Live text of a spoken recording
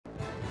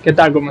¿Qué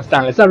tal? ¿Cómo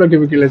están? Les hablo aquí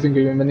y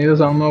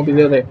bienvenidos a un nuevo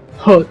video de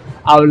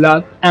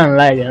Outlaw and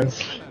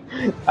Legends.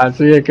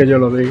 Así es que yo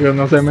lo digo,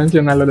 no sé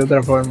mencionarlo de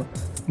otra forma.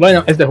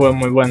 Bueno, este juego es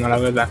muy bueno, la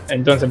verdad.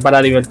 Entonces,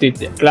 para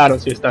divertirte, claro,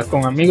 si estás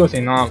con amigos,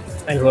 si no,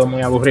 el juego es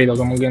muy aburrido,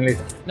 como quien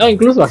dice. No,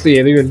 incluso así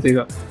es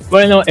divertido.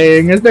 Bueno,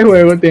 en este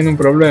juego tiene un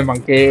problema,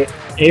 que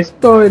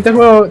este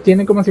juego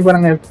tiene como si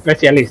fueran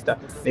especialistas,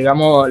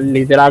 digamos,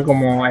 literal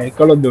como el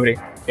Call of Duty.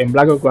 En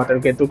Black Ops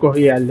 4, que tú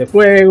cogías el de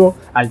fuego,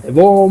 al de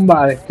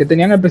bomba, que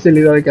tenían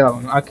especialidad de cada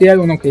uno. Aquí hay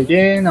uno que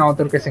llena,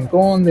 otro que se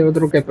esconde,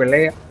 otro que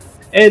pelea.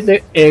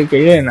 Este, el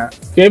que llena.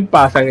 ¿Qué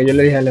pasa? Que yo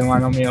le dije al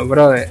hermano mío,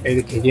 brother,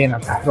 el que llena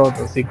está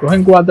roto. Si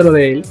cogen 4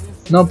 de él,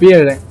 no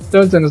pierden.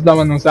 Entonces no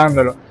estaban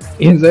usándolo.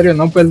 Y en serio,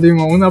 no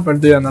perdimos una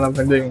partida, no la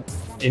perdimos.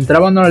 Le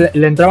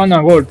entraban a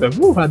golpes,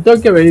 a todo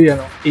el que veía,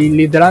 ¿no? Y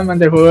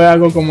literalmente el juego es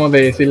algo como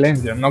de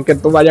silencio, no que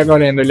tú vayas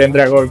corriendo y le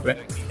entres a golpe.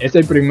 Es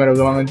el primero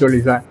que van a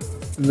actualizar.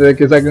 De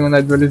que saquen una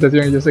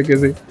actualización, y yo sé que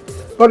sí.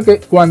 Porque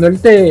cuando él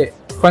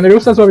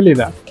usa su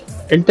habilidad,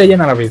 él te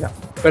llena la vida.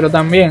 Pero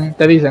también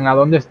te dicen a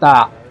dónde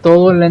está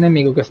todo el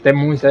enemigo que esté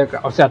muy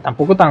cerca. O sea,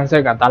 tampoco tan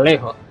cerca, está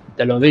lejos.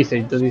 Te lo dice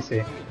y tú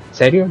dices,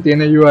 ¿serio?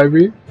 ¿Tiene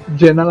UIV?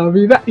 Llena la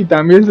vida y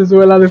también se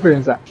sube la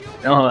defensa.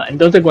 No,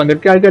 entonces cuando él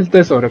carga el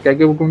tesoro, que hay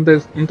que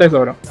buscar un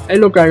tesoro, él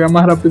lo carga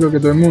más rápido que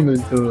todo el mundo y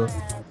todo.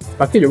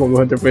 ¿Para qué yo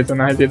cojo este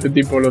personaje si este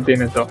tipo lo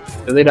tiene todo?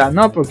 Te dirás,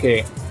 no,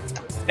 porque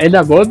es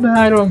la God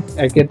Iron,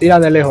 el que tira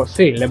de lejos.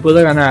 Sí, le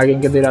puede ganar a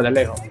alguien que tira de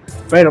lejos.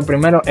 Pero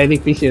primero es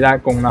difícil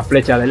dar con una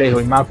flecha de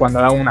lejos y más cuando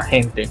da una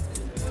gente.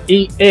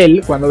 Y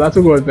él, cuando da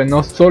su golpe,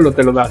 no solo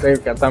te lo da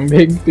cerca,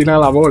 también tira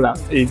la bola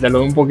y te lo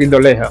da un poquito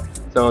lejos.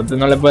 O sea, tú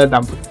no le puedes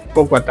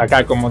tampoco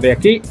atacar como de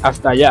aquí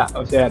hasta allá.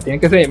 O sea, tiene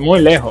que ser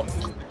muy lejos.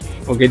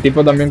 Porque el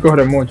tipo también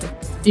corre mucho.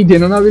 Y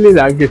tiene una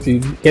habilidad que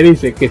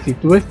dice que si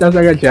tú estás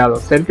agachado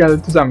cerca de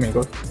tus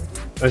amigos,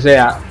 o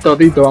sea,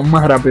 todito van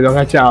más rápido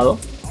agachado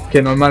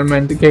que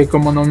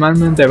como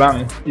normalmente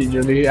van. Y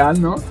yo dije, ah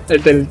no, este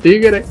es el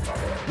tigre.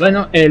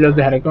 Bueno, los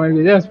dejaré con el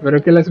video, espero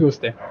que les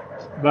guste.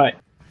 Bye.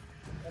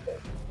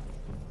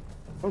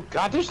 Oh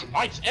god, there's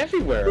mics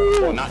everywhere!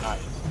 Well, not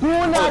knives. Do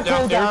not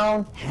go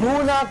down.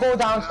 Do not go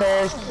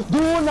downstairs.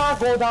 Do not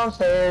go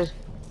downstairs.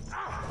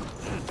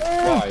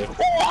 Why?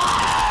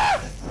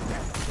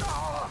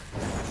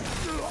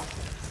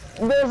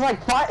 There's like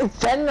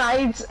 10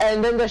 knights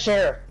and then the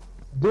sheriff.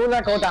 Do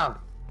not go down.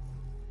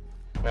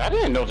 I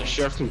didn't know the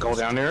sheriff can go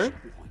down there.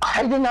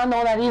 I did not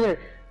know that either.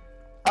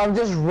 I'm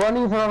just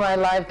running for my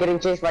life, getting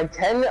chased by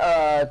 10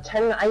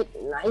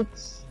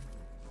 knights.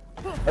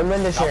 And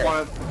then the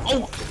sheriff.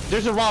 Oh,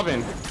 there's a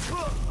Robin.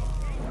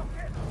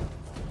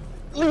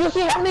 You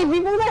see how many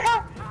people there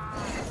are?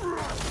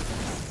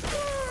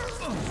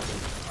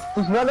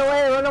 Just run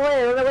away, run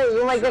away, run away.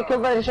 You might get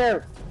killed by the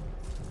sheriff.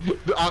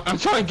 I'm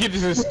trying to get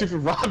this stupid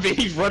Robin.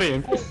 He's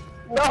running.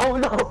 No,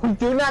 no,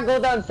 do not go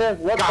downstairs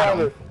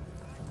whatsoever.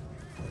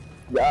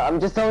 Yeah, I'm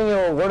just telling you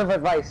a word of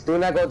advice. Do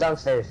not go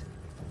downstairs.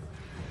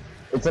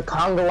 It's a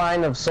conga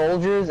line of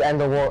soldiers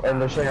and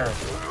the sheriff.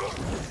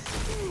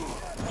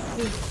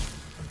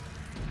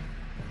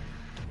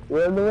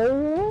 Run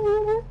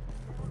away.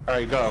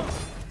 Alright, go.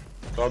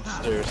 Go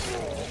upstairs.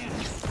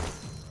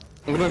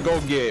 I'm gonna go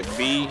get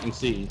B and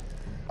C.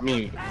 I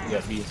mean,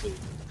 yeah, B and C.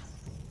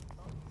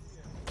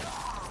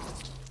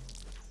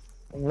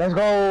 Let's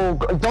go.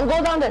 Don't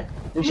go down there.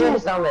 The sheriff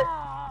is down there.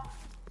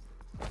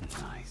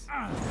 Nice.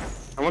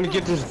 I want to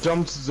get this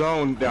dump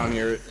zone down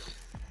here.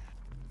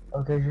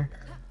 Okay, sure.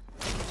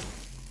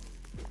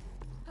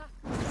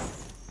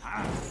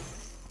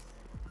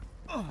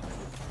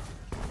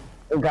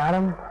 We got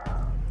him.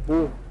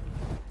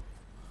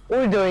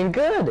 We're doing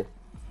good.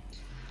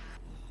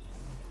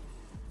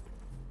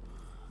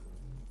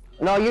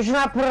 No, you should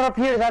not put it up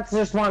here. That's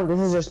your spawn. This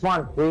is your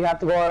spawn. We have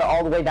to go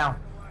all the way down.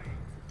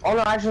 Oh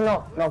no, actually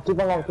no. No,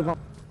 keep on going. Keep on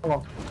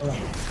going.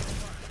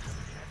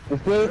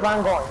 Just keep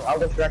on going. I'll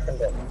just direct them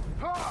there.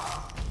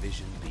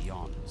 Vision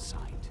beyond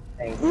sight.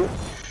 Thank you.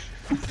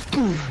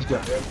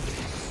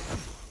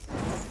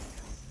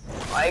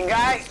 My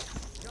guy.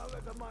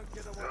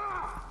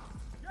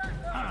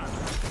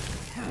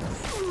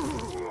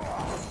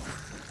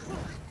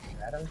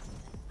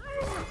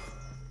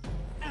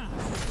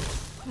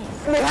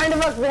 Behind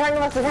of us! Behind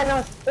of us! Behind of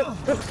us!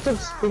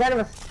 Oops, behind of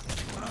us!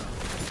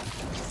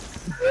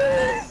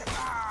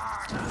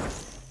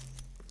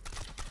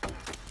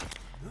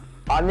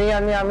 On me,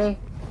 on me, on me!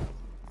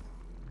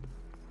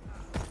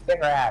 Get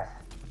her ass!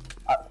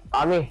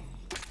 On me!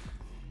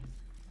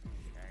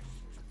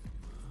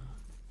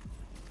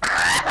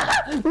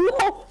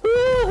 No!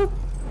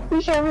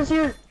 The sheriff is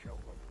here!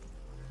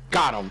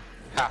 Got him.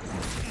 Ha.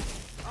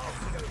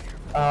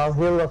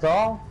 Heal us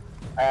all.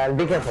 And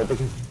be careful, take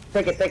it.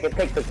 Be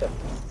careful!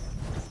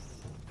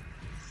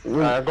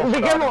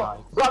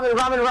 Robin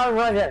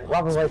right there!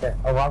 Robin's right there.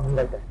 Oh, Robin's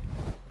right there.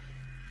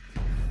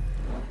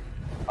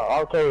 Oh,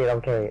 I'll carry it.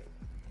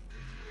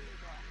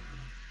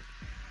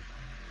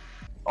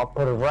 I'll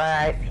put it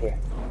right here.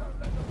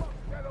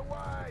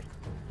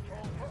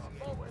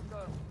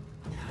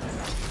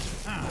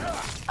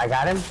 I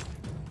got him.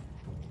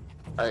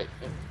 Alright.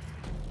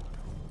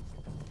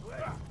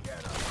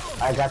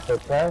 I got the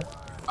turret.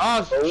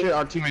 Oh shit,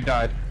 our teammate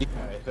died.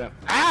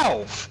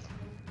 Ow!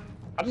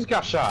 I just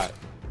got shot.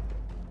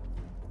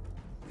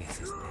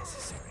 This is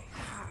necessary.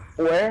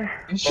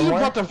 Where? And she's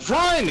about to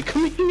run!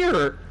 Come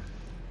here!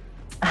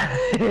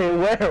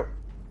 Where?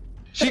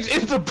 She's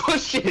in the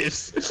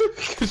bushes!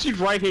 She's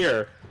right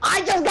here.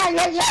 I just got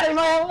headshot in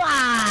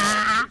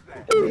my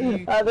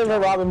there's a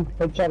Robin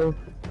headshot.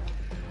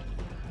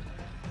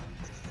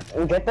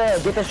 Get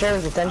the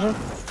sheriff's attention.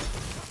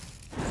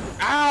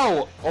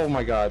 Ow! Oh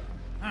my god.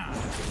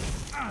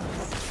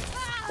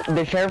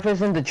 The sheriff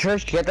is in the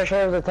church. Get the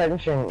sheriff's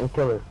attention and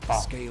kill her. Oh.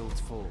 Scales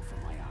fall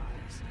from my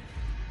eyes.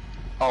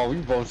 Oh, we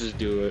both just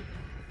do it.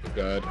 Oh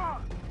god.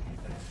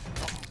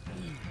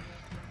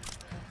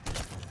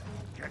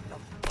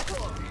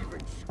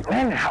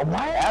 Man,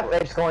 why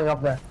Outrage's going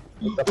up there?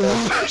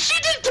 She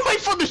just died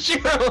for the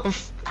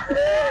sheriff!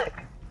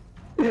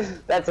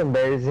 That's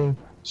embarrassing.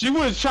 She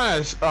was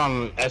trying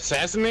to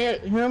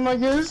assassinate him, I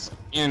guess.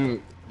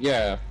 And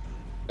yeah,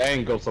 that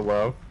didn't go so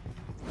well.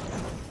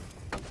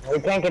 We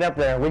can't get up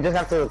there. We just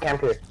have to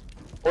camp here.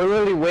 We're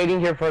literally waiting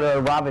here for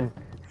the Robin.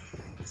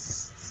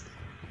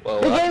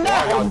 Well, We're getting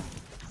that. Oh,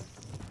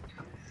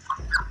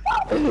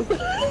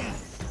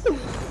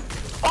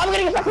 I'm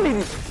getting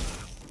assassinated.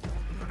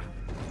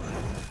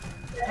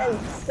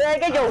 Hey,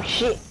 get your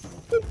shit.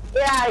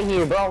 Get out of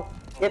here, bro.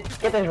 Get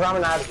this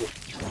Robin out of here.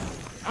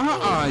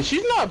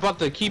 She's not about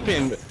to keep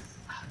him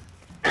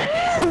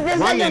This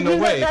running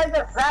away. Trying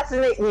to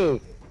assassinate me.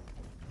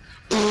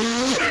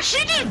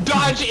 She just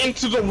dodged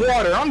into the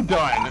water. I'm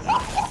done.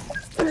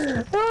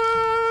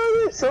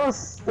 Oh, you're so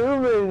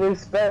stupid.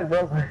 Respect,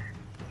 bro.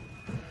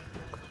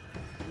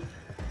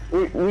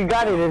 We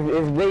got it.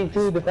 If they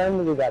two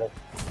defend, we got it.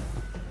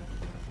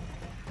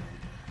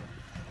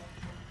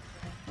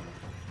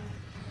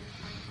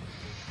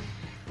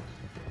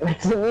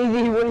 It's an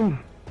easy win.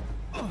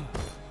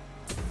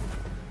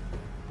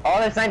 Oh,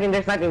 they're sniping.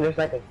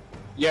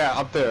 Yeah,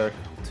 up there.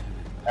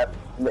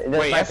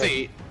 Wait, I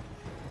see.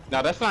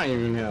 No, that's not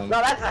even him.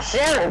 No, that's the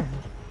sheriff.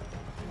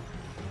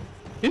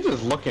 He's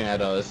just looking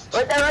at us.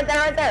 Right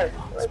there.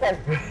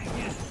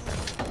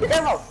 Be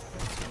careful.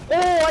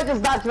 Oh, I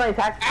just dodged my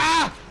attack.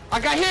 Ah! I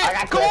got hit! I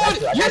got Go you, I on!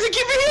 got you, I You have got to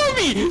keep it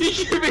healing me! You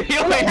keep it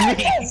healing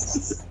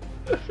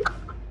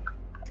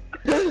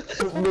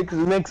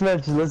me! Next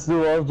match, let's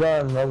do all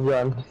John.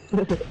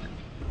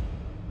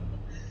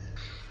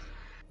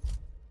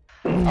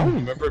 I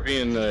remember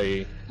being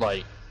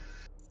like,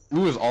 we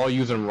was all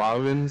using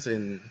Robins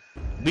and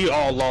we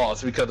all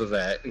lost because of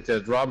that.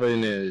 Because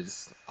Robin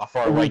is a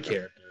far right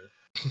character.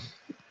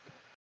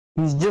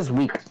 He's just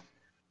weak.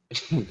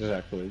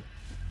 Exactly.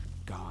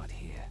 Guard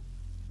here.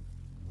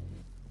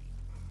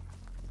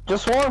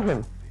 Just swarm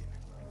him.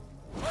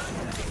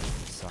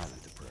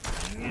 Silent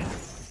approach.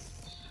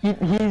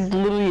 He's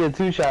literally a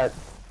two-shot.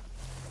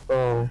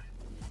 Oh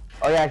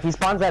yeah, he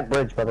spawns that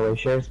bridge, by the way.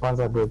 Sheriff spawns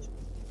that bridge.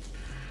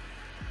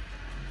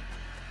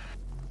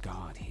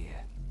 Guard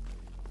here.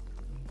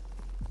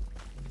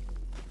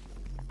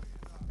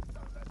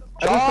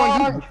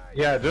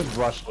 Yeah, just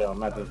rush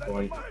them at this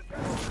point.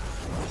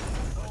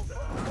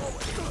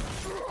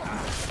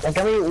 Like,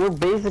 I mean, we're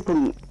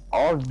basically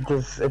all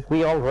just, if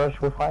we all rush,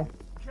 we're fine.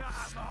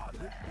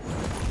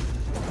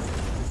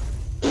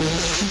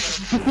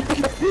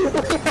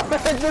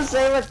 It's the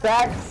same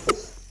attack.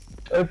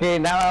 Okay,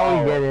 now how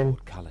we get in?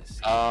 Colors.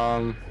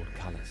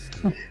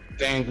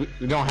 Dang,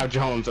 we don't have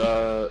Jones.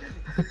 No,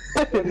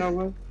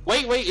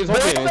 wait, it's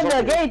They open. opened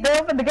the gate.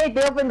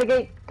 They opened the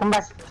gate. Come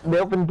back. They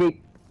opened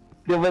gate.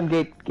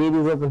 Gate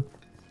is open.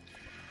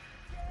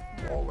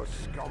 All the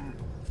scum.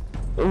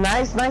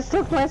 Nice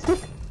took.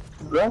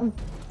 Run.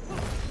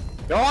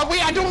 No,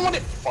 wait, I don't want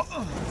it.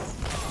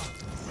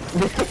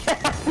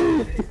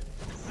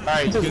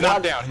 Alright, he's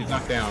knocked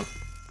down.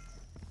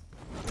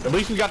 At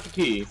least we got the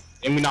key,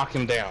 and we knocked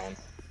him down.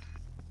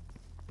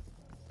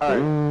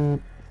 Alright.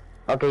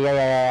 Okay,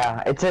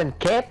 yeah. It's in.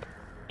 Keep.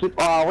 We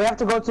have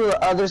to go to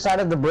the other side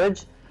of the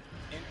bridge.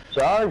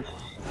 Charge.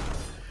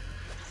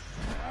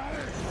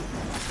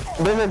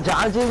 There's a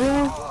charge in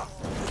here?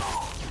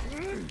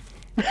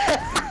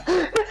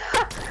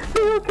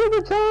 Look at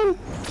the charge.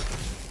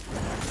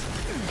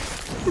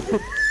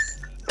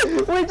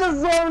 We just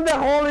swarmed the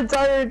whole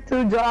entire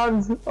two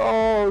Johns.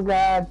 Oh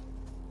god.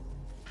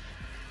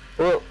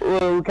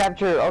 We'll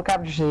capture. I'll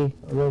capture C.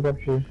 I'll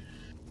capture.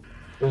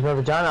 There's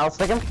another John. I'll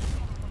stick him.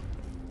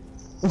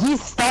 He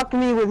stuck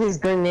me with his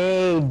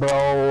grenade,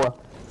 bro.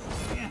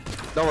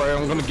 Don't worry,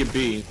 I'm gonna get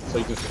B so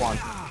you can spawn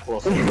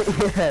closer.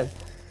 Yeah.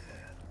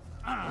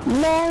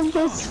 Man,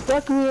 just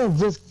stuck me and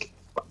just.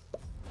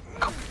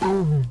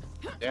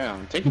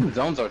 Damn, taking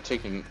zones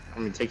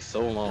takes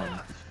so long.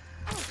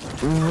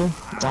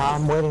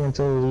 I'm waiting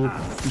until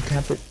you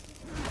cap it.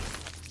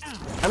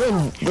 I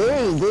mean,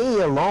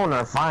 they alone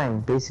are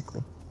fine,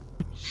 basically.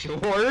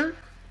 Sure?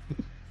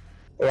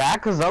 Yeah,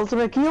 cause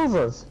ultimate kills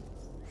us.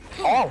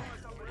 Oh.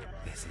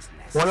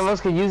 One of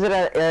us could use it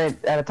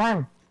at a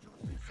time.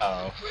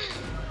 Oh.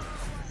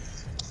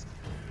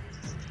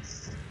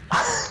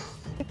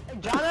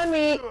 John on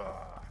me!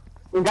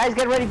 You guys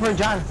get ready for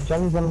John.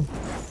 John's on.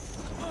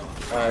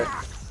 Alright.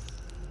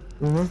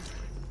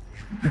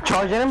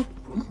 Charge at him?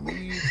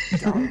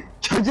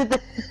 Charge at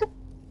the...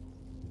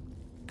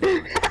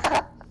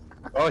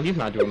 Oh, he's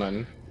not doing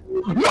nothing.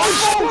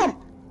 No!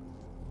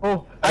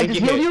 Oh, I just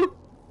healed you?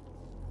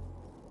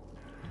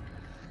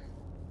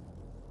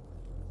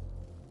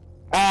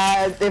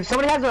 If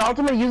somebody has an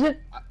ultimate, use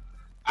it.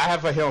 I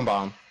have a healing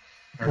bomb.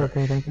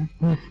 Okay, thank you.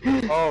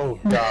 Oh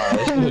god.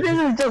 This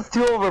is just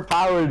too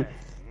overpowered.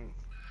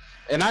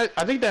 And I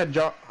think that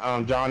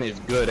John is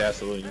good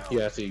actually.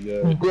 He's actually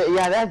good.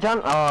 Yeah, that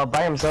John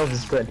by himself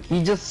is good.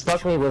 He just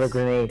stuck me with a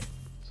grenade.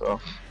 So.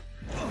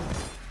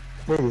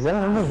 Wait, is that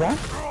another guy?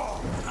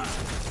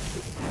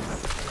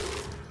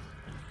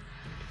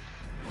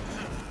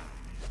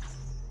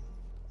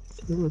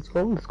 Let's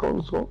go, let's go,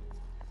 let's go.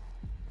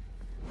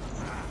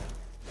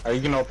 Are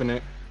you gonna open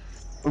it?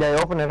 Yeah,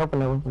 open it.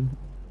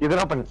 You can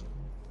open it.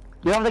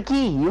 You have the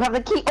key,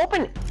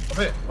 open it!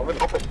 Open it, open it.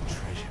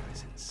 Treasure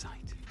is in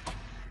sight.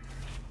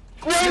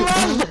 They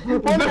left!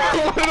 One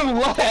of them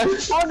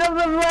left! One of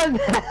them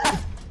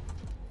left!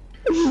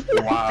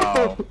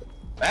 Wow.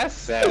 That's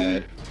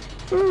sad.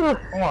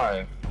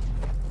 Why?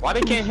 Why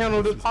they can't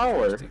handle this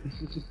power?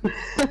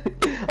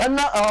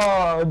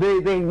 Oh,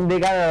 they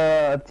got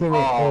a teammate.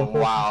 Oh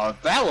wow,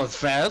 that was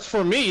fast.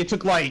 For me, it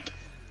took like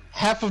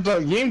half of the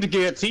game to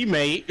get a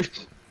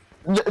teammate.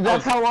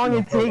 That's how long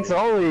it takes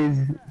always.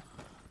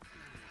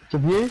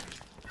 Javier?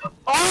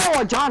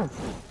 Oh, John!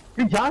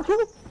 Did John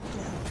kill?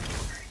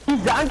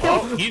 He's John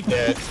killed? Oh, he's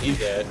dead. He's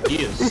dead.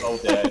 He is so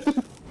dead.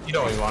 You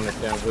don't even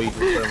understand what he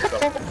did for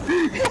himself.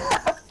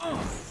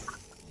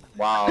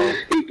 Wow.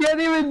 He can't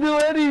even do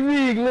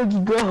anything. Let's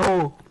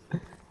go.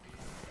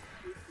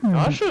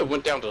 I should have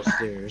went down those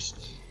stairs.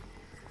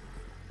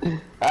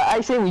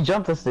 I say we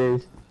jump the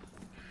stairs.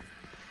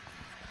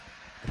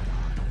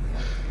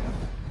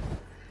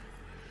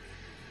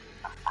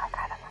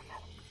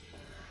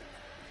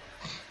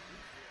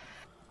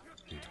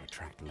 Need to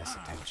attract less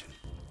attention.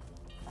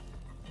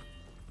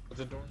 What's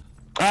the door?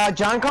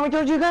 John coming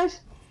towards you guys?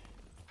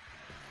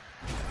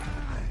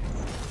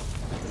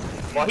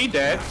 Well, he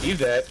dead. He's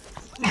dead.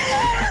 He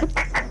got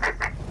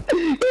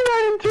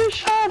him 3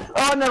 shots.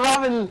 Oh no,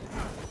 Robin.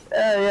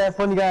 Yeah,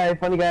 funny guy.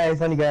 Come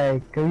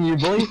here,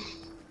 boy.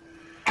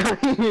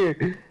 Come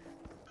here.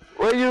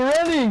 Where you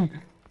running?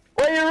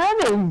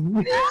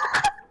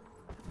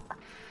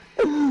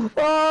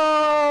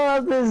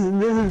 Oh, this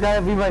is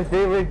gotta be my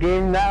favorite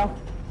game now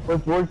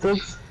with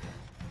Vortex.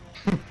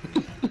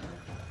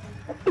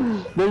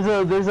 There's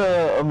a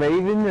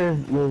Maven, there's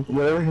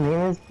whatever her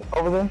name is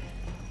over there.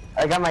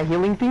 I got my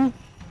healing thing.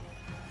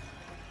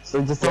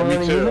 So just tell me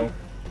me too.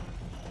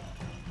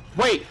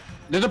 Wait,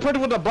 there's a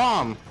person with a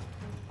bomb.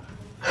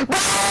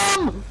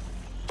 BOOM!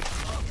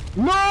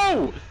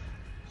 No!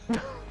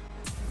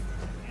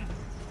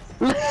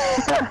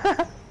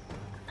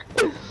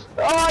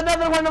 Oh,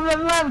 another one of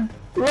them left!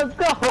 Let's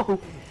go!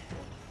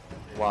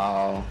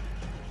 Wow.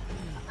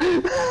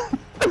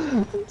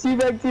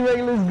 Teabag,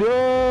 let's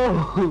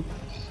go!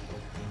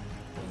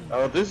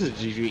 Oh, this is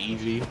GG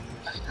easy.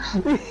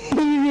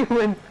 Easy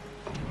win.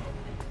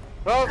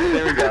 Oh,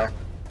 there we go.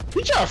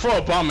 He tried to throw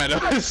a bomb at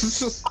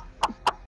us.